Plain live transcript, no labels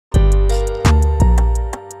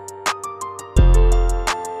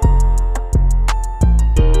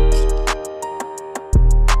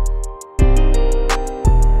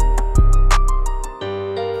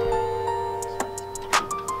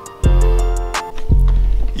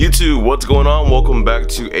YouTube, what's going on? Welcome back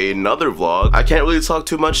to another vlog. I can't really talk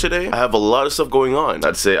too much today. I have a lot of stuff going on.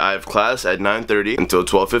 I'd say I have class at 9:30 until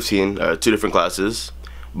 12:15, two different classes.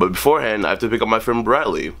 But beforehand, I have to pick up my friend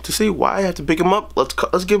Bradley. To see why I have to pick him up,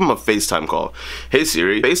 let's give him a FaceTime call. Hey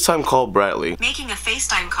Siri, FaceTime call Bradley. Making a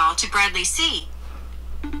FaceTime call to Bradley C.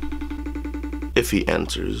 If he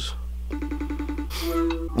answers.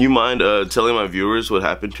 You mind telling my viewers what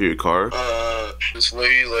happened to your car? This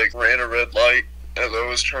lady like ran a red light as I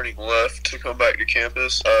was turning left to come back to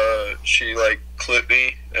campus. She like clipped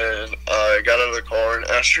me, and I got out of the car and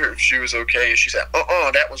asked her if she was okay, and she said,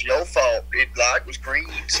 that was your fault. The light was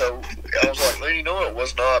green. So I was like, lady, no, it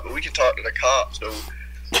was not, but we can talk to the cops. So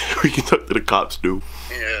we can talk to the cops, dude.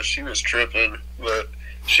 Yeah, she was tripping, but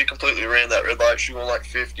she completely ran that red light. She went like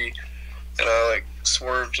 50, and I like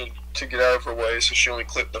swerved to get out of her way, so she only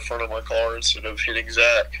clipped the front of my car instead of hitting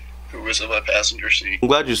Zach, who was in my passenger seat. I'm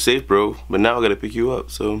glad you're safe, bro, but now I gotta pick you up,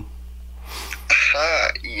 so.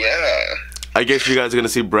 Yeah. I guess you guys are gonna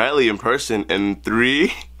see Bradley in person in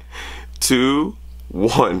 3, 2,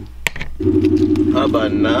 1. How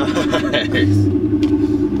about nice?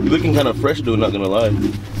 You're looking kind of fresh, dude, not gonna lie.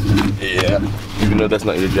 Yeah. Even though that's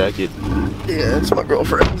not your jacket. Yeah, it's my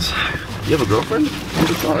girlfriend's. You have a girlfriend?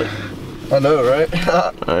 I know, right?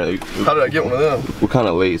 Alright. How did I get one of them? We're kind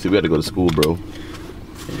of late, so we had to go to school, bro.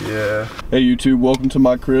 Yeah. Hey YouTube, welcome to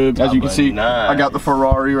my crib. As you can see, I got the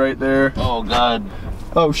Ferrari right there. Oh God.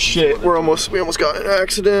 Oh shit, we almost got in an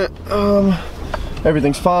accident.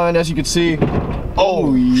 Everything's fine, as you can see.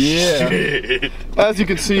 Oh yeah. Shit. As you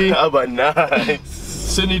can see. How about nice?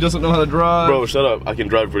 Sydney doesn't know how to drive. Bro, shut up. I can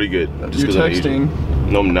drive pretty good. You're texting.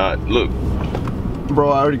 No, I'm not. Look.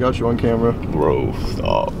 Bro, I already got you on camera. Bro,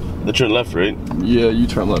 stop. The turn left, right? Yeah, you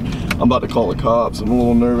turn left. I'm about to call the cops. I'm a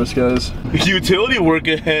little nervous, guys. Utility work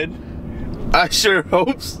ahead. I sure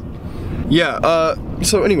hopes. Yeah,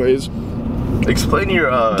 so anyways. Explain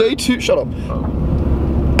your, Day 2, shut up. Oh.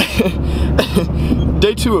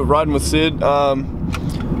 Day 2 of riding with Sid.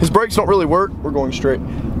 His brakes don't really work. We're going straight.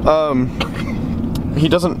 He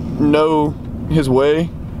doesn't know his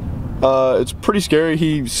way. It's pretty scary.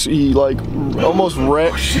 He like almost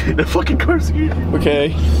wrecked. Oh, shit, the fucking car's here.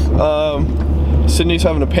 Okay. Sydney's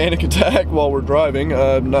having a panic attack while we're driving.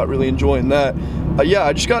 I'm not really enjoying that. Yeah,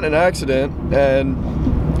 I just got in an accident, and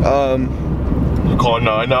Call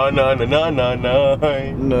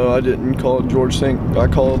 9999999. no, I didn't call George Sink. I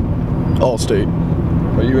called Allstate.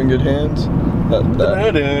 Are you in good hands?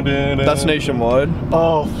 That's nationwide.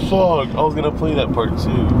 Oh fuck! I was gonna play that part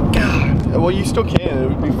too. God. Well, you still can. It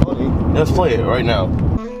would be funny. Let's play it right now.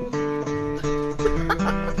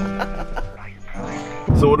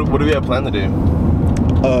 So what do we have planned to do?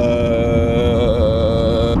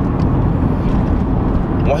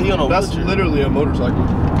 Why are you on a That's wheelchair? literally a motorcycle.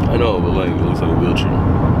 I know, but like it looks like a wheelchair.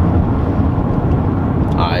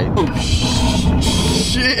 Oh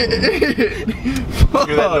shit!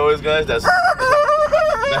 Hear that noise, guys? That's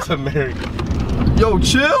American. Yo,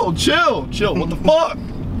 chill. What the fuck?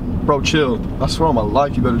 Bro, chill. I swear on my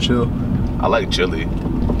life, you better chill. I like chili.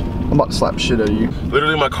 I'm about to slap shit out of you.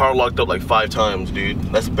 Literally, my car locked up like 5 times, dude.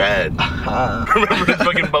 That's bad. Remember this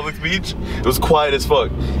fucking public speech? It was quiet as fuck.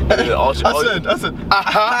 And then I said,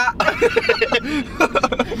 aha.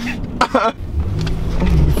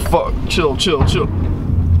 Fuck, chill.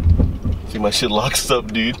 See, my shit locks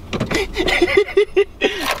up, dude.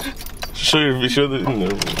 show the.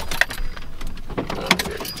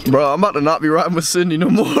 Bro, I'm about to not be riding with Sydney no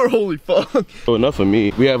more. Holy fuck. Oh, enough of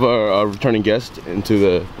me. We have our returning guest into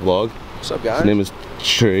the vlog. What's up, guys? His name is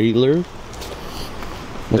Trailer.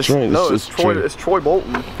 That's right. No, it's Troy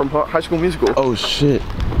Bolton from High School Musical. Oh shit.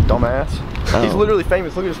 Dumbass. Oh. He's literally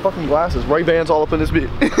famous. Look at his fucking glasses. Ray-Bans all up in his bit.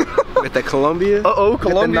 With the Columbia? Uh-oh,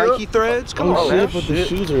 Columbia. With the Nike threads? Come on, shit, man. but the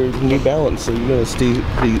shoes are New Balance, so you gotta stay.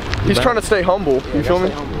 He's trying to stay humble. You feel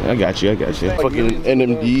me? I got you. Fucking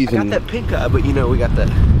NMDs I got and. that pink eye, but you know, we got the...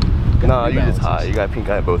 Nah, you just high. You got pink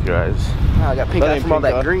eye in both your eyes. I got pink That eye ain't from all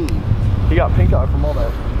pink that eye. green. He got pink eye from all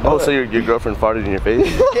that. Oh, so your girlfriend farted in your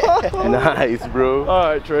face? Nice, bro.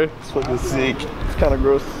 Alright, Trey. It's fucking sick. It's kind of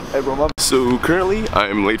gross. Hey, bro, So currently,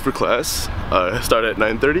 I'm late for class. I start at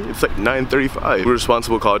 9:30. It's like 9:35. We're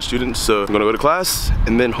responsible college students, so I'm gonna go to class,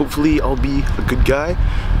 and then hopefully I'll be a good guy.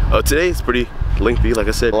 Today it's pretty lengthy, like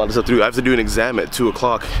I said, a lot of stuff to do. I have to do an exam at 2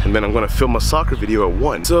 o'clock, and then I'm gonna film a soccer video at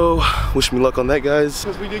 1. So, wish me luck on that, guys.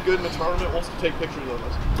 Because we did good in the tournament, wants to take pictures of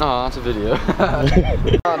us. Oh, that's a video.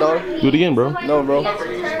 Nah, dog. Do it again, bro. No, bro.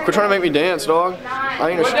 Quit trying to make me dance, dog. I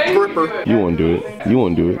ain't a stripper. You won't do it. You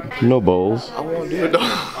won't do it. No balls. I won't do it though.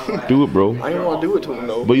 Do it, bro. I ain't want to do it to him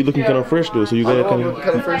though. But you looking kind of fresh though, so you gotta kind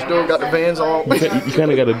of fresh though. Got the Vans on. you kind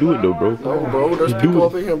of gotta do it though, bro. No, bro. There's Just people do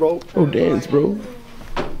up in here, bro. Oh, dance, bro.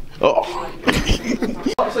 Oh.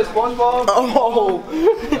 Say SpongeBob. Oh.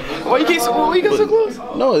 Why you get so close?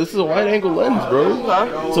 No, this is a wide angle lens, bro. Huh?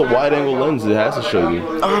 It's a wide angle lens. It has to show you.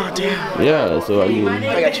 Oh damn. Yeah. So I mean.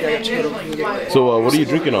 I got you. So what are you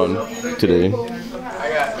drinking on today?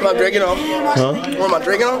 What am I drinking on? Huh? What am I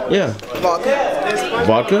drinking on? Yeah. Vodka.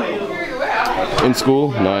 Vodka? In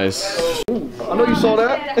school? Nice. I know you saw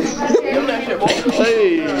that.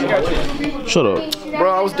 Hey. Shut up. Bro,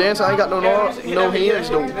 I was dancing. I ain't got no hands.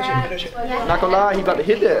 No. Not gonna lie, he about to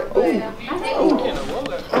hit that.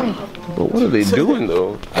 But what are they doing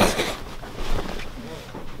though?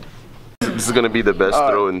 This is gonna be the best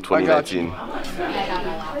throw in 2019.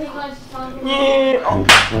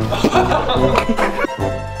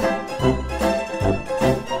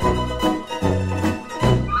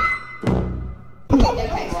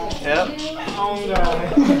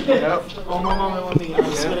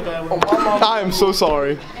 I am so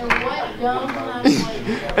sorry.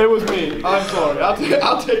 It was me. I'm sorry. I'll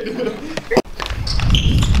take it.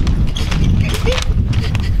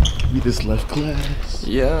 You just left class.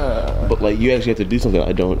 Yeah. But like, you actually have to do something.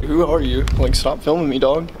 I don't. Who are you? Like, stop filming me,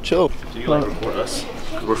 dog. Chill. Do you like record us?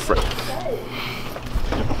 We're friends.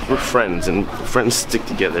 We're friends, and friends stick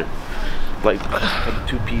together. Like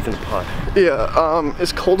two peas in a pod. Yeah,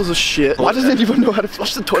 it's cold as a shit. Why does anyone know how to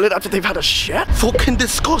flush the toilet after they've had a shit? Fucking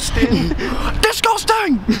disgusting!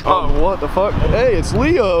 Disgusting! Oh, what the fuck? Hey, it's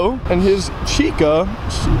Leo and his Chica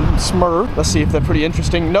Smurf. Let's see if they're pretty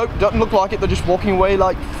interesting. Nope, doesn't look like it. They're just walking away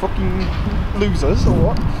like fucking losers or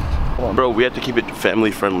what? Hold on. Bro, we have to keep it family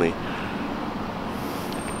friendly.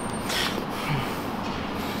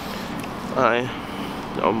 Hi.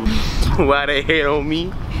 Why they hate on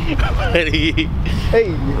me? Hey.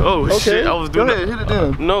 Oh okay. shit! I was doing. Go ahead, hit it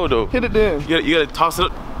down. No, though. Hit it down. You gotta toss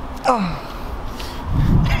it up.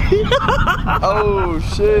 Oh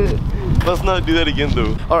shit! Let's not do that again,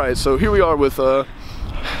 though. All right, so here we are with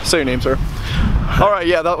say your name, sir. All right,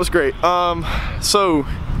 yeah, that was great. So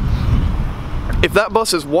if that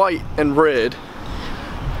bus is white and red,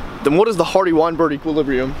 then what is the Hardy-Weinberg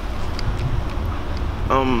equilibrium?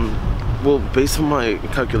 Well, based on my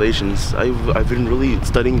calculations, I've been really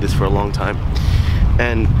studying this for a long time,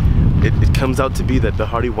 and it comes out to be that the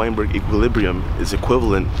Hardy-Weinberg equilibrium is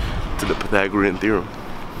equivalent to the Pythagorean theorem.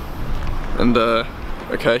 And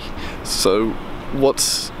okay, so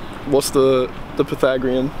what's the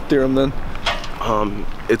Pythagorean theorem then?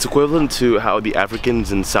 It's equivalent to how the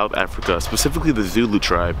Africans in South Africa, specifically the Zulu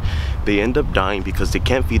tribe, they end up dying because they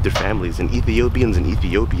can't feed their families, and Ethiopians in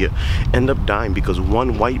Ethiopia end up dying because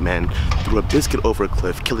one white man threw a biscuit over a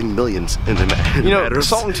cliff, killing millions in the matter of...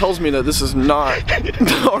 something tells me that this is not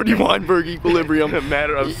the Hardy-Weinberg equilibrium. A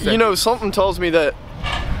matter of seconds. You know, something tells me that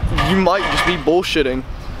you might just be bullshitting.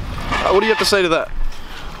 What do you have to say to that?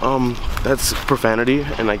 That's profanity,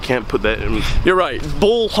 and I can't put that in. You're right.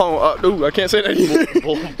 Bull. Ooh, I can't say that either.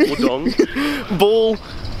 Bull Bull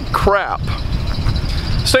crap.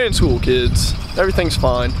 Stay in school, kids. Everything's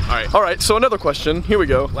fine. All right. So another question. Here we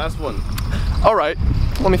go. Last one. All right.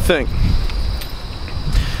 Let me think.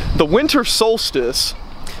 The winter solstice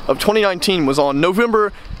of 2019 was on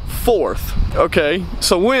November 4th. Okay.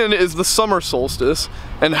 So when is the summer solstice,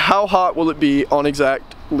 and how hot will it be on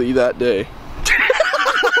exactly that day?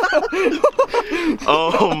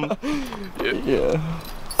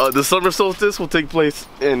 The summer solstice will take place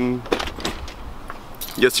in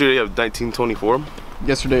yesterday of 1924.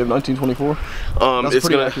 Yesterday of 1924. That's it's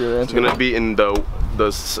pretty accurate answer. gonna be in what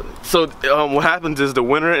happens is the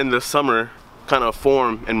winter and the summer kind of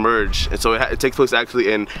form and merge, and so it takes place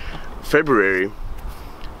actually in February.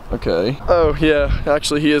 Okay. Oh yeah,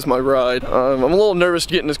 actually he is my ride. I'm a little nervous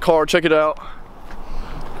to get in his car. Check it out.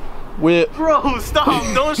 Whip. Bro, stop!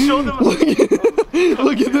 Don't show them.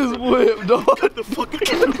 Look at this whip, dog. What the fuck?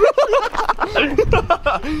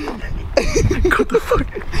 What the fuck?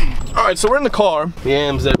 All right, so we're in the car.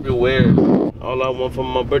 Yams everywhere. All I want for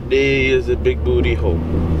my birthday is a big booty hole.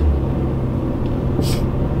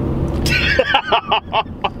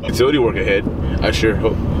 Utility work ahead. I sure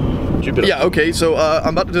hope. Yeah. Okay. So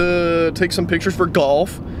I'm about to take some pictures for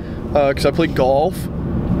golf, cause I play golf.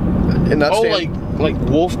 And that's like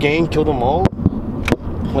Wolfgang killed them all.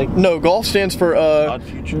 Like no, golf stands for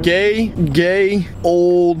gay,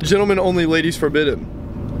 old, gentlemen only, ladies forbidden.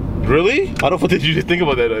 Really? I don't. What did you think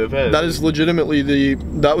about that? That is legitimately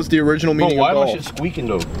that was the original meaning of golf. Why am I shit squeaking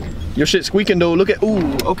though? Your shit squeaking though. Look at,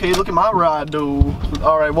 ooh, okay, look at my ride though.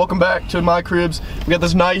 All right, welcome back to my cribs. We got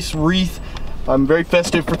this nice wreath. I'm very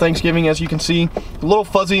festive for Thanksgiving, as you can see. A little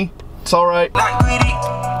fuzzy, it's all right.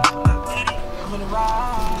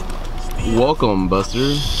 Welcome, Buster.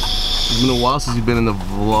 It's been a while since you've been in the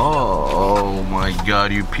vlog. Oh my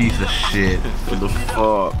god, you piece of shit. What the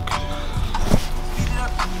fuck?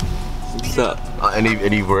 What's up?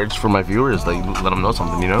 Any words for my viewers? Like, let them know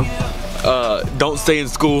something, you know? Don't stay in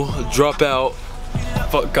school, drop out,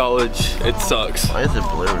 fuck college, it sucks. Why is it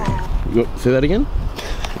blurry? Say that again?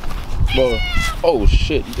 Bro. Oh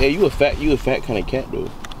shit. Hey, you a fat kind of cat though.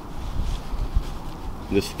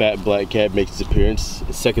 This fat black cat makes its appearance,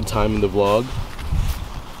 second time in the vlog.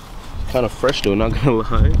 Kind of fresh though, not gonna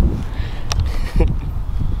lie.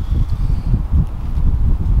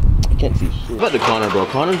 I can't see shit. What about the Connor, bro?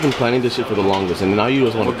 Connor's been planning this shit for the longest, and now you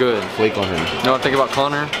just want to flake on him. You know what I think about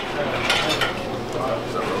Connor?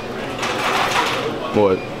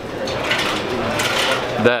 What?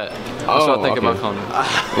 That. That's what I think about Connor.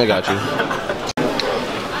 I got you.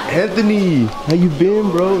 Anthony, how you been,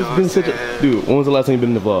 bro? It's been such a... Dude, when was the last time you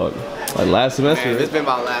been in the vlog? Like last semester? Man, right? it's been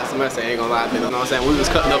about last semester, I ain't gonna lie. You know what I'm saying? We was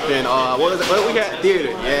cutting up in, what was it? What we got?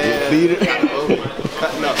 Theater. Yeah. Theater.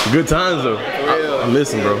 Cutting up. Good times though. I'm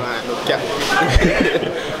missing, bro.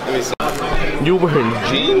 You wearing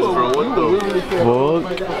jeans, bro? What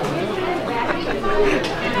the fuck?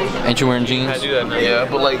 Ain't you wearing jeans? I do that now. Yeah,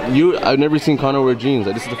 but like I've never seen Connor wear jeans.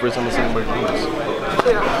 Like, this is the first time I've seen him wear jeans.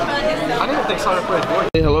 I didn't think Sonic played boy.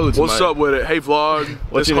 Hey, hello. What's up with it? Hey vlog.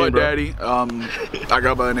 What's this your Hut name, Daddy. I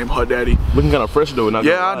go by the name Hut Daddy. Looking kind of fresh though. Not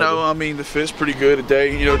Yeah, I know. I mean, the fit's pretty good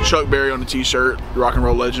today. You know, Chuck Berry on the t-shirt, rock and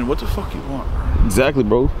roll legend. What the fuck you want, bro? Exactly,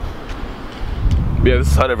 bro. Yeah, this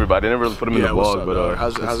is Hut, everybody. I never really put him in the what's vlog, up, but dog?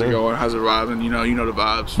 how's it going? How's it vibing? You know the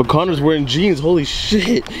vibes. But Connor's wearing jeans. Holy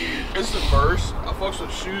shit. This is the first. I fucks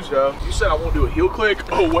with shoes though. You said I won't do a heel click.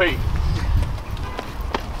 Oh wait.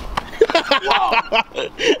 Wow.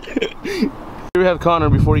 Here we have Connor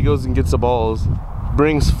before he goes and gets the balls.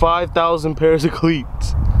 Brings 5,000 pairs of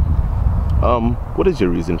cleats. What is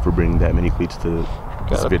your reason for bringing that many cleats to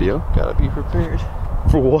this video? Gotta be prepared.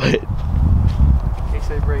 For what? In case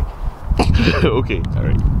they break. Okay,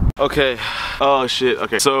 alright. Okay, oh shit,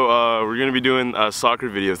 okay. So we're gonna be doing a soccer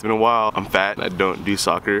video. It's been a while. I'm fat, I don't do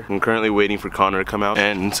soccer. I'm currently waiting for Connor to come out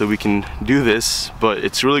and so we can do this, but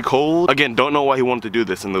it's really cold. Again, don't know why he wanted to do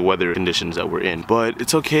this in the weather conditions that we're in, but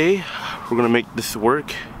it's okay. We're gonna make this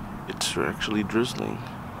work. It's actually drizzling.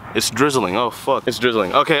 It's drizzling, oh fuck. It's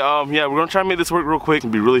drizzling. Okay, yeah, we're gonna try and make this work real quick.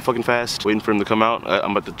 It'll be really fucking fast. Waiting for him to come out.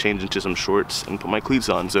 I'm about to change into some shorts and put my cleats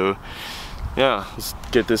on, so yeah, let's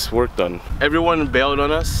get this work done. Everyone bailed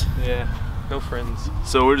on us. Yeah, no friends.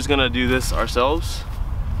 So we're just gonna do this ourselves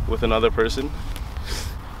with another person.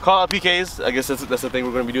 Call out PKs, I guess that's the thing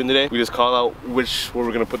we're gonna be doing today. We just call out where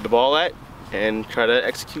we're gonna put the ball at and try to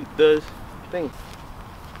execute the thing.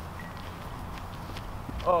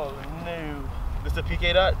 Oh no. This the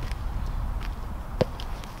PK dot?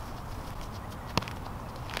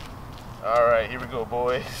 Alright, here we go,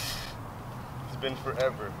 boys. It's been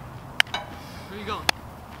forever. Where you going?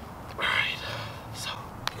 Alright, so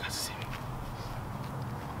you guys see me.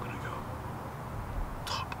 I'm gonna go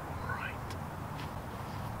top right.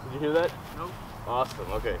 Did you hear that? Nope. Awesome,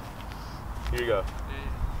 okay. Here you go.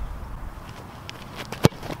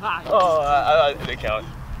 Nice. Oh, I didn't count.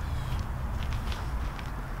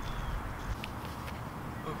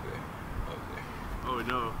 Okay. Oh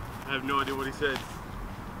no, I have no idea what he said.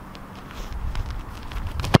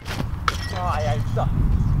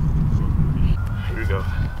 Here we go.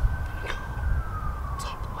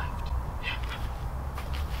 Top left. Yeah.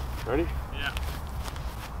 Ready? Yeah.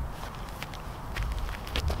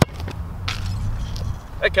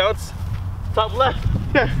 That counts. Top left.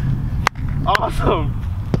 Yeah. Awesome.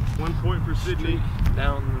 1 point for Sydney.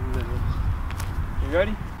 Down the middle. You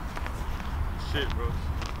ready? Shit, bro.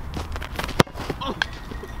 Oh.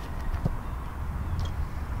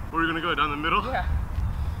 Where are you gonna go? Down the middle? Yeah.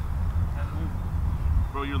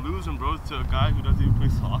 Bro, you're losing, bro, to a guy who doesn't even play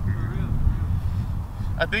soccer. For real.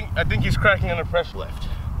 I think he's cracking under pressure. Left.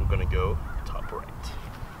 We're gonna go top right.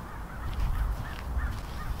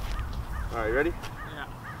 All right, ready? Yeah.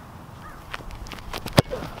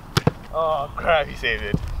 Oh crap, he saved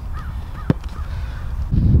it.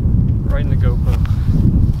 Right in the GoPro.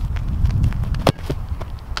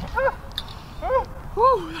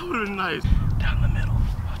 Woo, that would have been nice. Down the middle.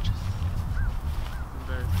 Watch this.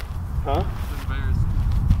 Embarrassing. Huh? It's embarrassing.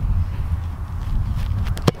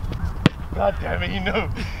 God damn it,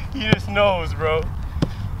 he just knows, bro.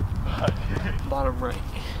 Bottom right.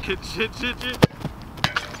 Shit.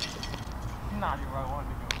 Not where I wanted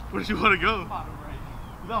to go. Where'd you want to go? Bottom right.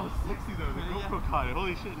 That was sexy though. The GoPro caught it.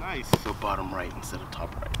 Holy shit, nice. Go bottom right instead of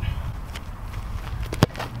top right.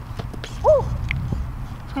 Woo!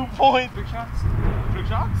 2 points. Big shots. Big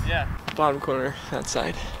shots? Yeah. Bottom corner, that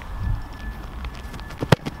side.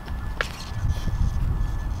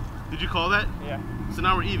 Did you call that? Yeah. So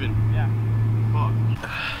now we're even. Yeah. Fuck.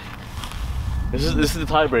 This is the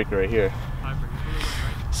tiebreaker right here. Tiebreaker for the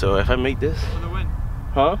win, right? So if I make this, For the win.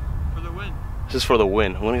 huh? For the win. This is for the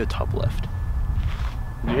win. I'm gonna go top left.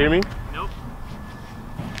 Did you hear me? Nope.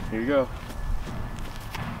 Here you go.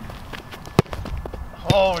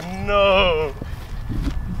 Oh no!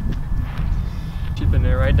 Keeping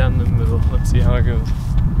it right down the middle. Let's see how it goes.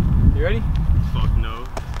 You ready? Fuck no.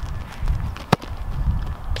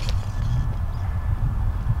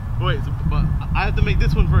 Wait, so, but I have to make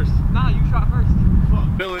this one first. Nah, you shot first. Fuck.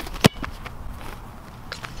 Fill it.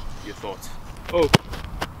 Your thoughts. Oh.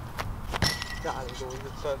 God, I'm going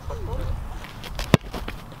to start fucking.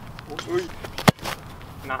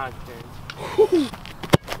 Nah, I can't.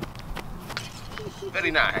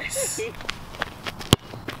 Very nice.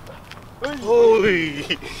 Holy.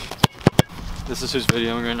 This is who's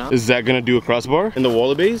videoing right now. Is that gonna do a crossbar in the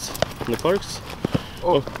Wallabies? In the Clarks?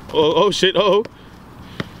 Oh shit, oh.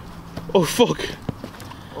 Oh fuck.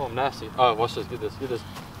 Oh, I'm nasty. Oh, watch this. Get this. Get this.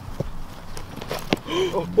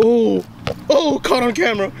 Oh, caught on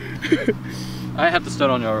camera. I have to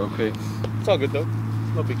start on y'all real quick. It's all good though.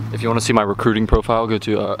 No big. If you want to see my recruiting profile, go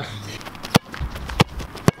to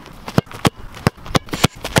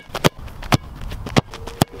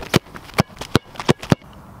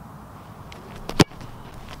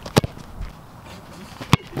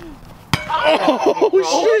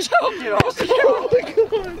Oh shit! Oh my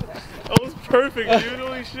god! That was perfect, dude.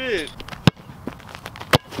 Holy shit!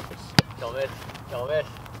 Kill this. Kill this.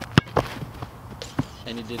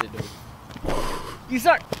 and he did it, dude. You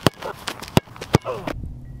suck.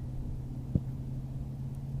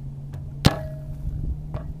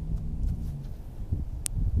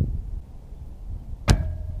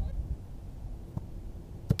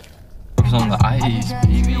 On the ice,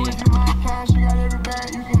 baby.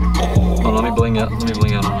 Oh, let me bling out. Let me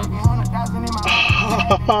bling out on it.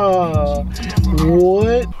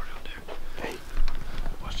 What? Hey,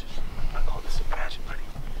 watch this. I call this a magic, buddy.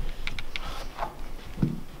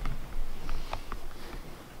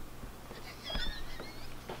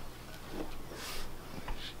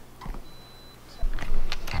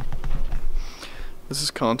 This is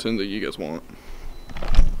content that you guys want.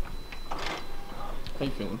 How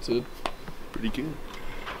you feeling, Sid? Pretty good.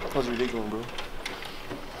 How's your day going, bro?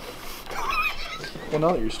 Well,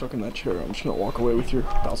 now that you're stuck in that chair, I'm just gonna walk away with your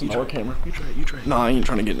 $1,000 camera. You try it, you try it. Nah, I ain't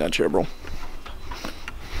trying to get in that chair, bro. You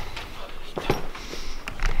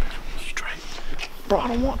try it. Bro, I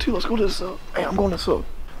don't want to. Let's go to this. Hey, I'm going to this.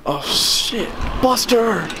 Oh, shit.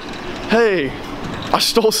 Buster! Hey, I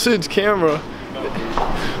stole Sid's camera.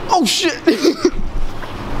 Oh, shit!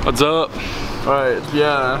 What's up? Alright,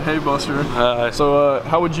 yeah. Hey, Buster. Hi. So,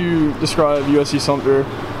 how would you describe USC Sumter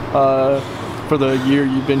for the year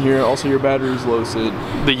you've been here? Also, your battery's low, Sid.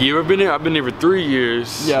 The year I've been here? I've been here for 3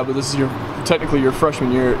 years. Yeah, but this is technically your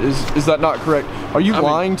freshman year. Is that not correct? Are you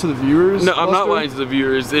lying to the viewers? No, I'm not Buster? lying to the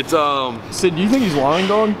viewers. It's Sid, do you think he's lying,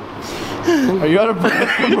 dog? Are you out of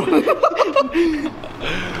breath?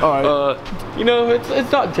 Alright. you know,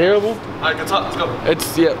 it's not terrible. Alright, let's go.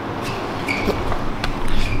 It's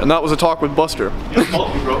And that was a talk with Buster.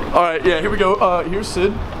 Bro. Alright, yeah, here we go. Here's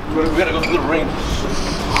Sid. We gotta go through the ring.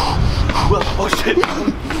 Oh shit.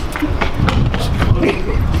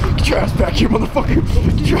 Get your ass back here,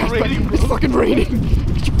 motherfucker. Get your ass back here. It's fucking raining.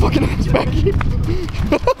 Get your fucking ass back here.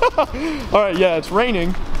 Alright, yeah, it's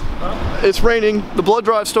raining. It's raining. The blood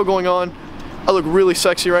drive's still going on. I look really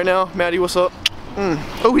sexy right now. Maddie, what's up?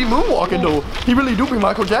 Oh, he moonwalking though. He really do be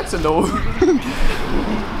Michael Jackson though.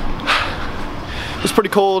 It's pretty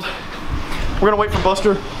cold. We're gonna wait for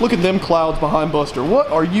Buster. Look at them clouds behind Buster.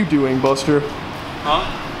 What are you doing, Buster? Huh?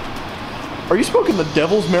 Are you smoking the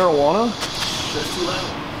devil's marijuana? That's too loud.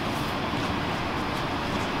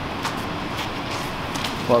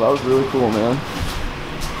 Wow, that was really cool, man.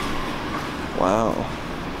 Wow.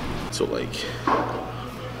 So like,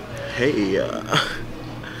 hey,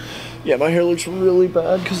 Yeah, my hair looks really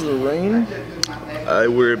bad because of the rain. I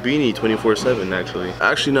wear a beanie 24/7 actually.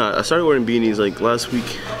 Actually not, I started wearing beanies like last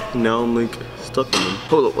week. Now I'm like stuck in them.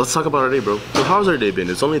 Hold up, let's talk about our day, bro. So how's our day been?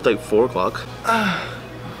 It's only like 4 o'clock.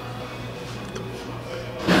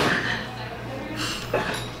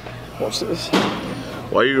 Watch this.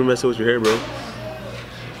 Why are you messing with your hair, bro?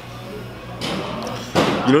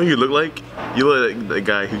 You know who you look like? You look like the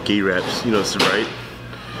guy who gay raps, you know, right?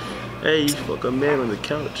 Hey, you fuck a man on the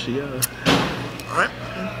couch, yeah. Alright.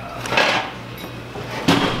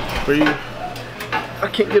 Where you? I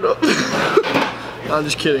can't get up. I'm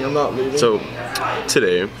just kidding, I'm not leaving. So,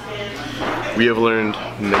 today, we have learned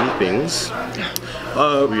many things.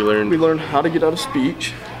 We learned how to get out of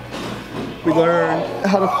speech. We learned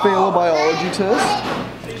how to fail a biology test.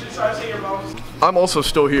 I'm also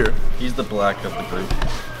still here. He's the black of the group.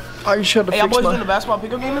 I just had to fix boys my... doing the basketball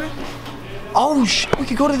pickup game today? Oh shit, we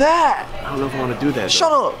could go to that. I don't know if I want to do that.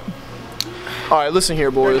 Shut up. Alright, listen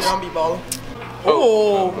here, boys.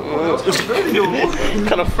 Oh,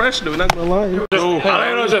 kind of fresh, dude. Not gonna lie.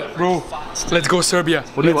 Bro, let's go Serbia.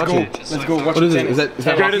 What are you watching? Let's go watch What is tennis. it? Is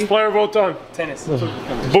that Greatest player of all time. Tennis.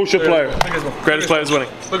 Bullshit player. Greatest player is winning.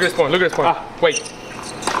 Look at this point. Look at this point. Ah, wait.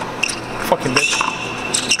 Fucking bitch.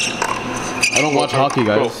 I don't watch hockey,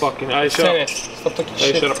 guys. Bro, fucking. Shut up. Stop talking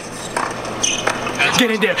shit. Shut up. Get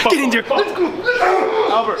in there. Get in there. Let's go.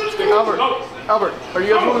 Albert, are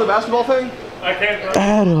you guys doing the basketball thing? I can't.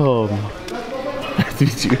 Adam. Nice to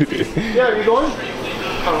meet you. Yeah, are you going? I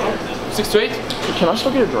don't know. 6 to 8? Can I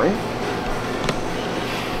still get a drink?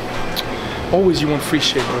 Always you want free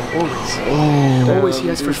shit, bro. Always. Always he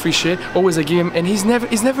asks for free shit. Always I give him, and it's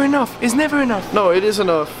never enough. It's never enough. No, it is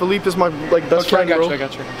enough. Philippe is my best friend, I bro.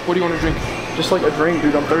 got you. What do you want to drink? Just like a drink,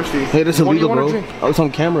 dude. I'm thirsty. Hey, that's What do you illegal, wanna bro. drink? I was on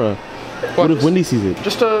camera. What if Wendy sees it?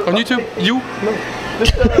 Just On YouTube? You? No.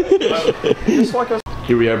 Just like a...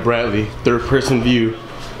 Here we have Bradley, third person view.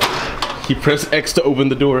 He pressed X to open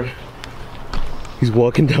the door. He's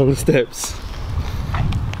walking down the steps.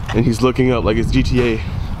 And he's looking up like it's GTA.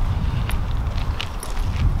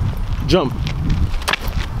 Jump.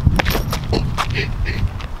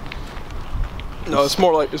 No, it's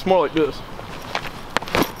more like this.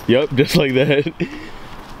 Yep, just like that.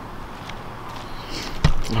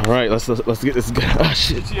 All right, let's get this guy. Ah,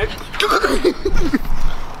 shit.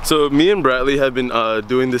 So me and Bradley have been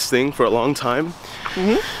doing this thing for a long time.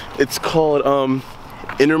 It's called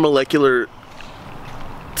intermolecular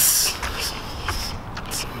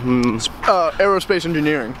Aerospace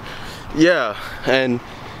engineering. Yeah, and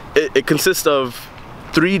it consists of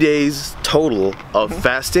 3 days total of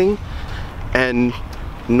fasting and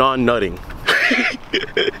non-nutting.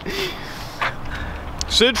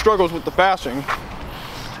 Sid struggles with the fasting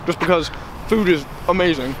just because food is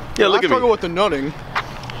amazing. Yeah, look I at me. struggle with the nutting.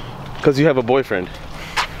 Because you have a boyfriend.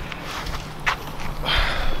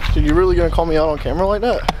 Dude, you really gonna call me out on camera like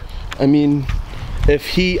that? I mean,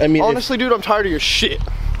 Honestly, dude, I'm tired of your shit.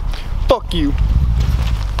 Fuck you.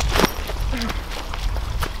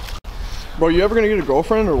 Bro, you ever gonna get a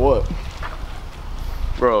girlfriend or what?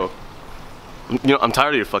 Bro, you know, I'm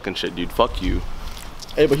tired of your fucking shit, dude. Fuck you.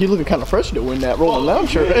 Hey, but he looking kind of fresh though in that rolling lounge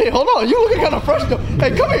shirt. Hey, hold on, you looking kind of fresh though.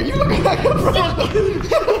 Hey, come here, you looking kind of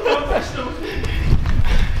fresh though.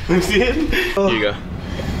 Let me see it. Here you go.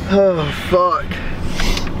 Oh, fuck.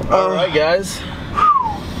 Alright, guys.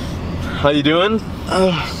 How you doing?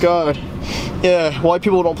 Oh, God. Yeah, white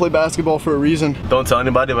people don't play basketball for a reason. Don't tell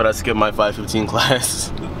anybody, but I skipped my 5:15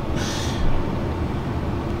 class.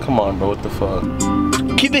 Come on, bro, what the fuck?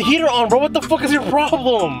 Keep the heater on, bro. What the fuck is your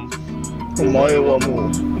problem?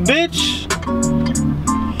 Bitch!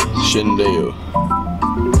 Shendeo.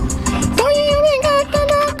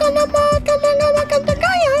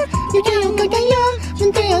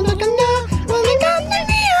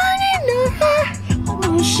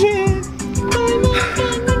 Oh shit.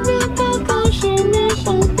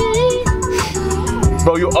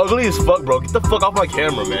 Bro, you ugly as fuck, bro. Get the fuck off my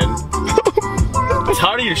camera, man. I'm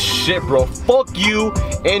tired of your shit, bro. Fuck you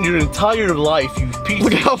and your entire life, you piece.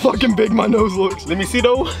 Look at how fucking big my nose looks. Let me see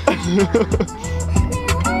though.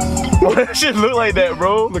 Why that shit look like that,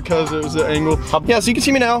 bro? Because it was the angle. Yeah, so you can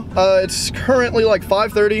see me now. It's currently like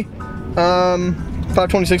 5:30,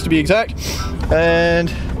 5:26 to be exact. And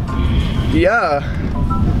yeah,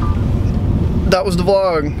 that was the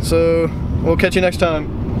vlog. So we'll catch you next time.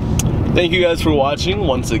 Thank you guys for watching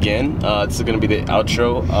once again. This is gonna be the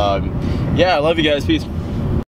outro. Yeah, I love you guys. Peace.